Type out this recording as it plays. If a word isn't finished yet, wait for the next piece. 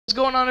What's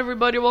going on,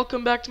 everybody?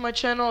 Welcome back to my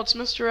channel. It's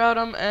Mr.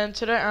 Adam, and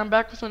today I'm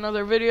back with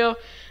another video,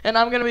 and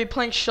I'm gonna be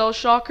playing Shell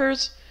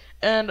Shockers.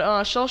 And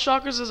Shell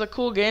Shockers is a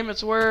cool game.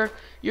 It's where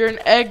you're an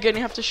egg and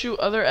you have to shoot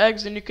other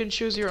eggs, and you can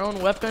choose your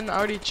own weapon. I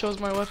already chose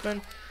my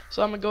weapon,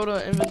 so I'm gonna go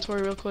to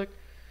inventory real quick.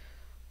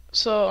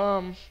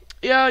 So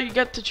yeah, you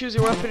get to choose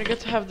your weapon. You get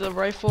to have the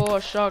rifle,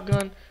 a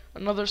shotgun,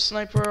 another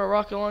sniper, a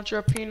rocket launcher,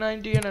 a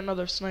P90, and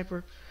another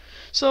sniper.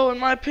 So in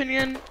my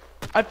opinion,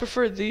 I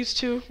prefer these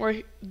two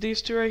right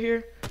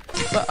here,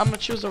 but I'm gonna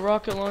choose a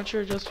rocket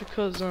launcher just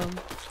because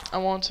I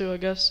want to, I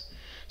guess.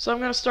 So I'm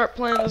gonna start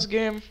playing this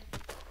game.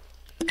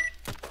 I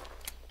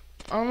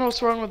don't know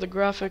what's wrong with the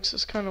graphics.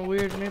 It's kind of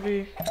weird.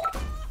 Maybe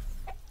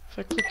if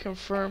I click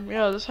confirm.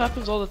 Yeah, this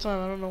happens all the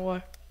time. I don't know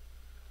why.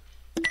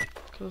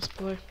 Okay, let's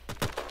play.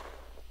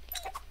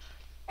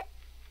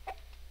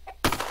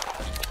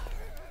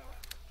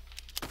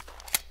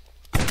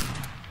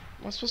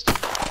 Am I supposed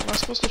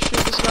to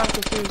shoot this guy? I'm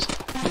confused.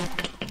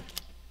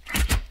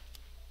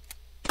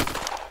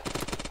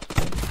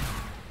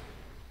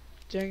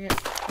 Dang it.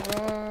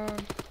 Come on.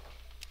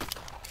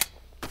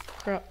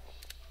 Crap.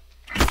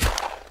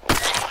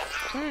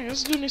 Dang,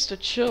 this dude needs to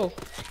chill.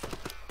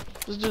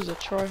 This dude's a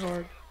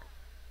tryhard.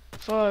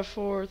 5,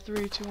 4,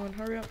 3, 2, 1.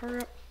 Hurry up,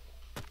 hurry up.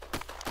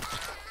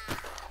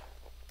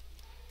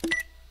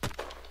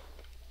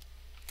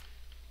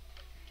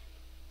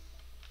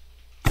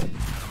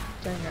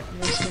 Dang it, I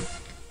missed him.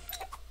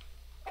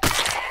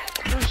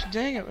 Gosh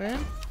dang it,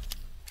 man.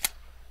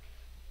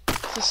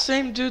 It's the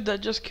same dude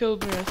that just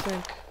killed me, I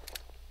think.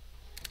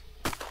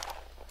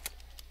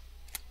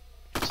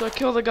 So I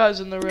kill the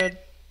guys in the red.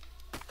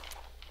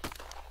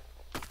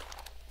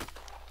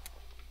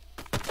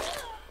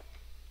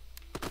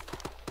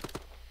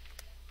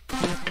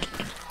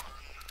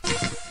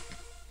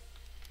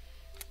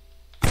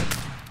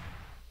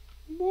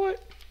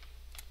 What?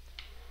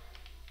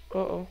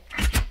 Uh-oh.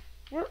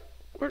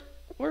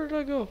 Where did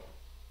I go?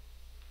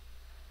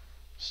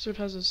 This dude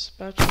has a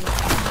spatula.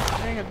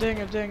 Dang it, dang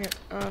it, dang it.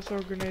 Throw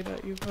a grenade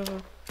at you. Throw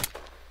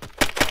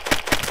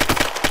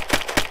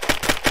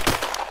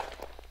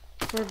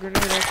a grenade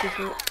at you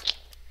for it.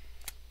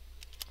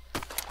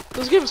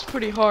 This game is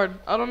pretty hard.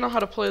 I don't know how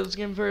to play this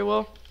game very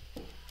well.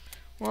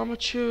 Well, I'm gonna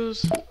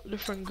choose a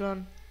different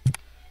gun.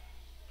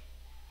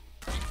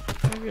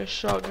 Maybe a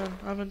shotgun.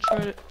 I haven't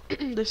tried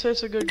it. They say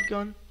it's a good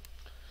gun,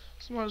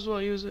 so might as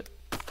well use it.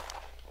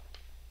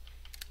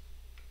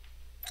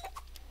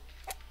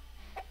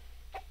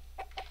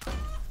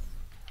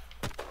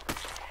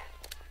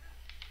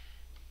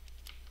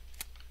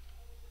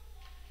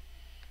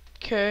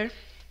 Okay,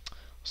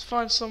 let's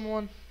find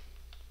someone.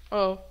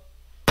 Oh,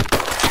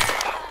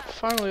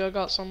 finally I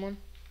got someone.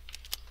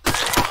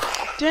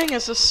 Dang,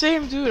 it's the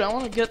same dude. I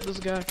want to get this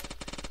guy.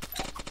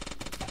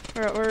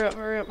 Hurry up, hurry up,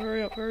 hurry up,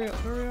 hurry up, hurry up,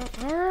 hurry up,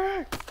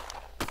 hurry up.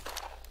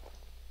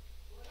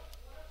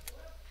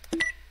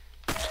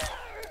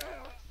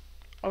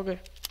 Okay.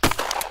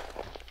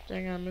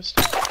 Dang, I missed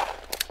it.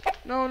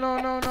 No, no,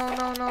 no, no,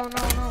 no, no,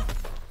 no, no.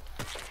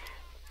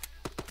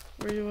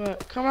 Where you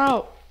at? Come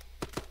out.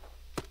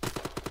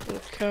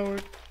 Little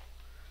coward.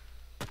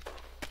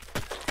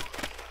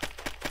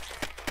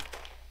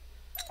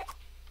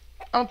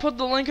 I'll put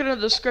the link in the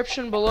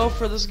description below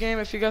for this game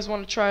if you guys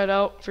want to try it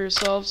out for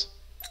yourselves.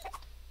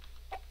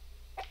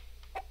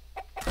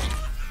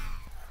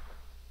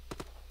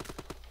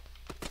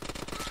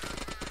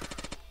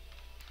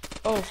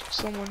 Oh,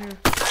 someone here.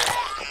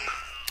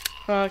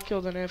 I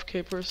killed an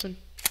AFK person.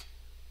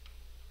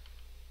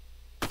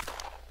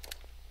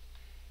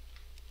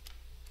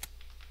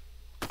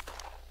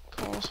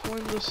 Come on, let's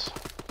win this.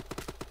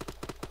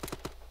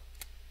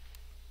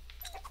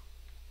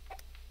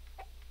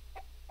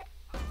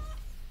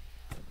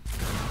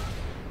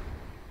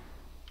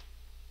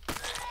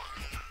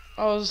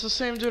 Oh, it's the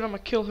same dude. I'm gonna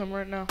kill him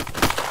right now.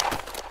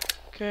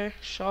 Okay,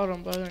 shot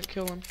him, but I didn't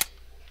kill him.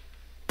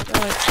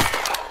 Die.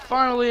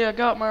 Finally, I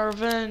got my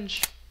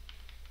revenge.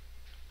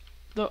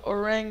 The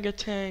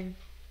orangutan.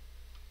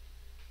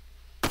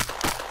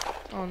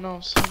 Oh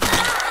no,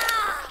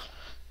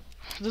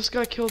 this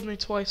guy killed me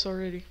twice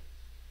already.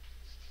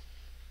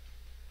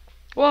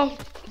 Well,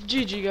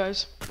 GG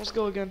guys. Let's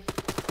go again.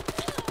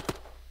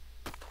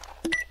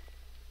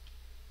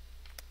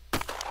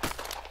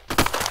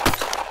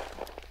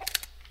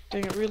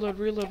 Dang it, reload,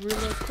 reload,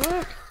 reload,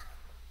 quick!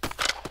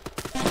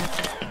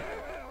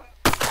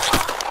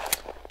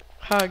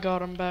 I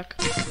got him back.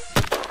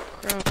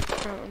 Crap,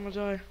 crap, I'm gonna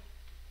die.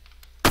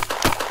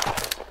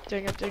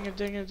 Dang it, dang it,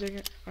 dang it, dang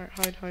it. Alright,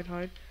 hide, hide,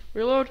 hide.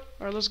 Reload!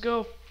 Alright, let's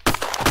go. How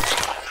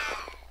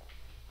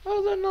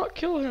did that not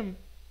kill him?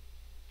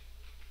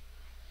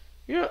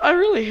 You know, I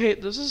really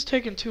hate this. This is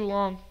taking too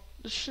long.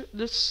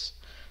 This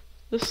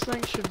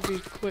thing should be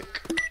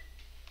quick.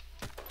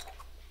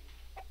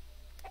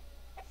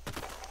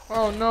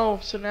 Oh no,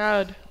 it's an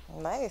ad.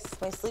 Nice.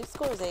 My sleep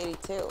score is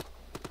 82.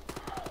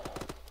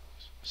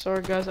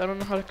 Sorry guys, I don't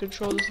know how to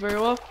control this very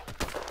well.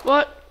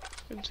 But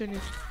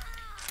continue.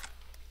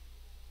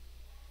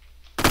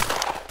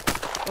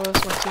 Oh,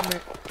 that's my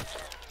teammate.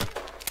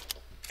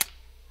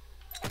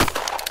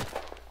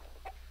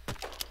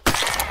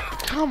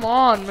 Come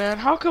on, man.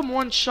 How come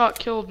one shot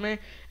killed me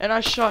and I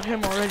shot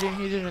him already and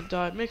he didn't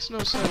die? It makes no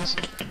sense.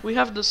 We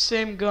have the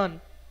same gun.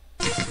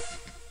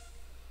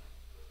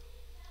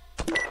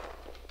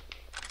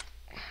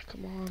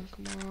 Come on,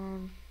 come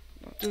on.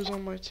 Not dudes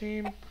on my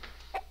team.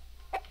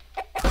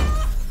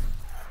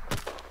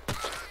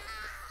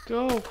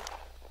 Go.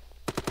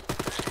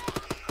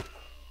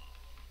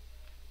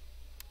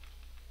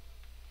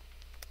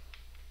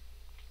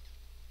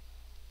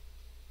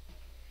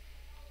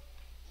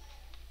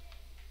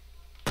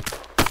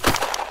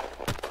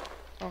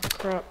 Oh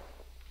crap.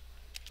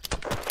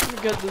 Let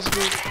me get this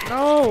dude.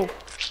 No!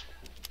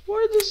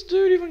 Where did this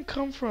dude even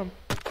come from?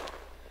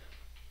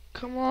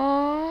 Come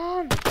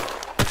on!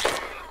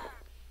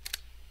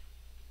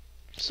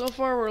 So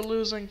far we're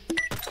losing.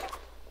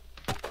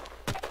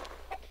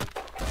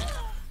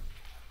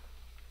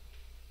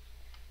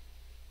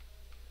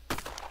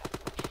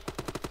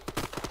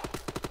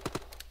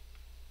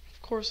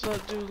 Of course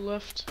that dude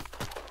left.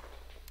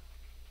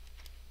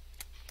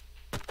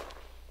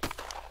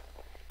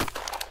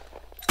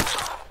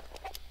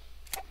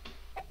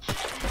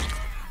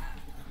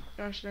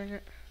 Gosh dang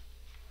it.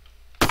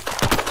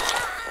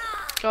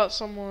 Got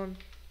someone.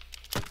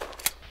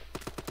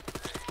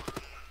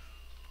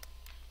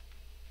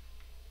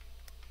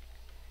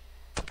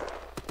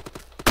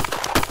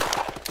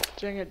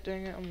 Dang it,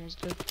 I'm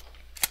almost dead.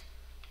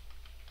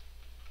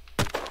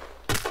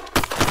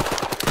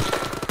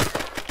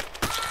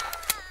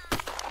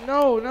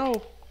 No,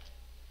 no.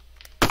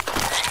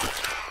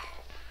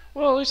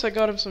 Well, at least I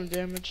got him some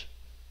damage.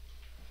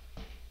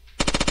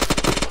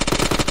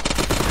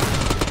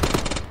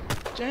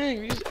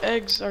 Dang, these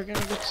eggs are gonna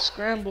get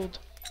scrambled.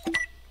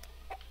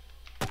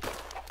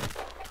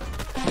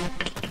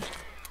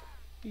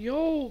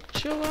 Yo,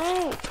 chill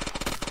out.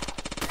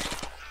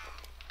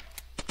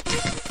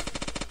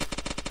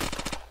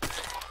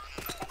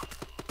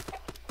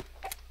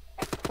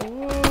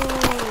 Whoa,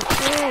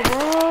 chill,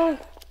 bro.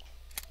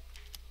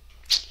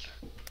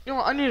 You know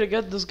what, I need to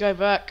get this guy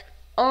back.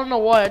 I don't know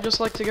why, I just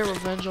like to get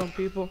revenge on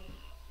people.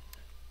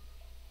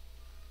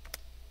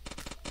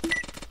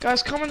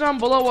 Guys, comment down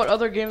below what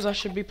other games I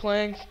should be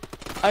playing.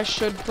 I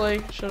should play.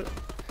 You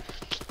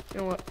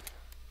know what?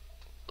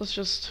 Let's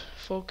just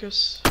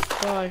focus.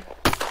 Die.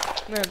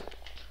 Man,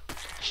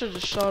 I should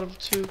have just shot him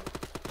too.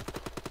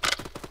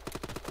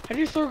 How do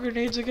you throw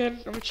grenades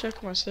again? Let me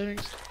check my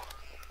settings.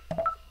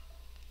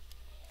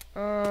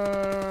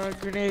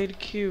 Grenade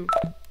Q.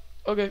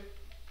 Okay.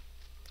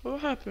 What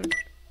happened?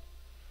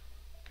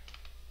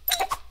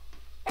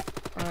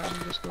 Alright, let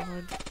me just go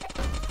hide.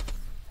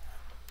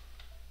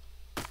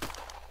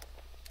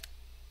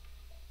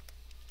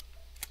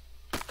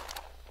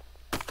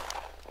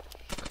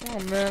 Come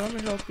on, man, let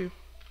me help you.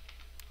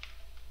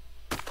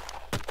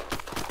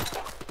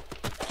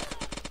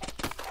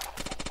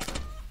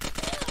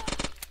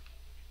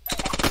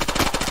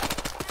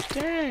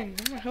 Dang,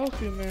 I'm gonna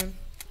help you, man.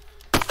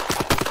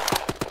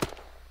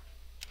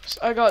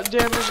 I got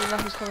damage and now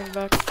he's coming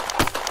back.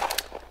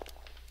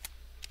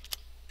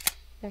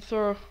 I'll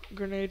throw a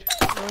grenade.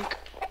 Yoink.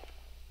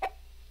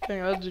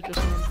 Dang, that dude just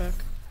went back.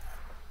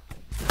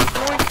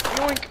 Yoink,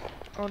 yoink.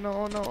 Oh no,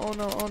 oh no, oh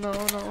no, oh no,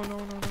 oh no, oh no,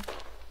 oh no, no.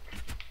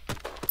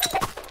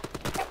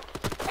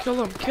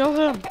 Kill him, kill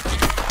him!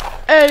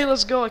 Hey,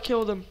 let's go, I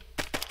killed him.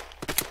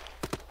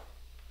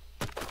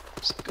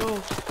 Let's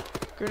go.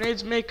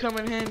 Grenades may come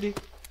in handy.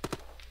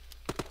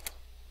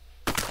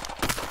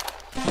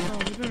 Oh,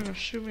 you better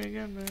shoot me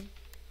again, man.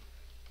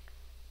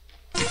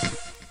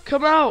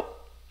 Come out!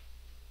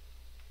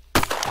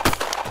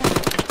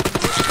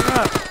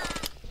 Crap.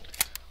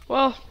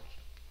 Well,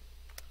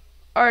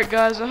 alright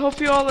guys, I hope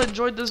you all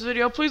enjoyed this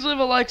video. Please leave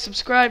a like,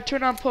 subscribe,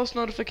 turn on post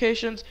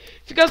notifications.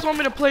 If you guys want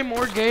me to play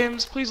more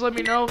games, please let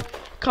me know.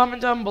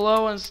 Comment down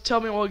below and tell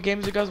me what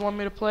games you guys want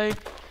me to play,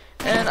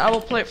 and I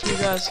will play it for you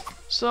guys.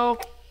 So,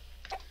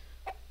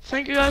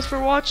 thank you guys for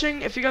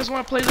watching. If you guys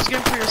want to play this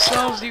game for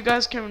yourselves, you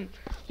guys can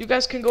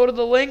go to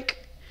the link,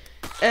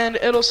 and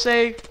it'll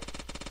say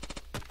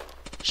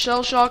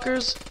Shell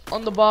Shockers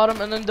on the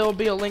bottom, and then there will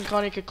be a link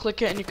on it. You can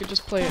click it and you can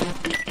just play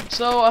it.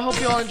 So I hope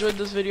you all enjoyed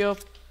this video.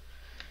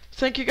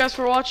 Thank you guys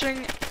for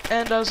watching,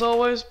 and as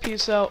always,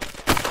 peace out.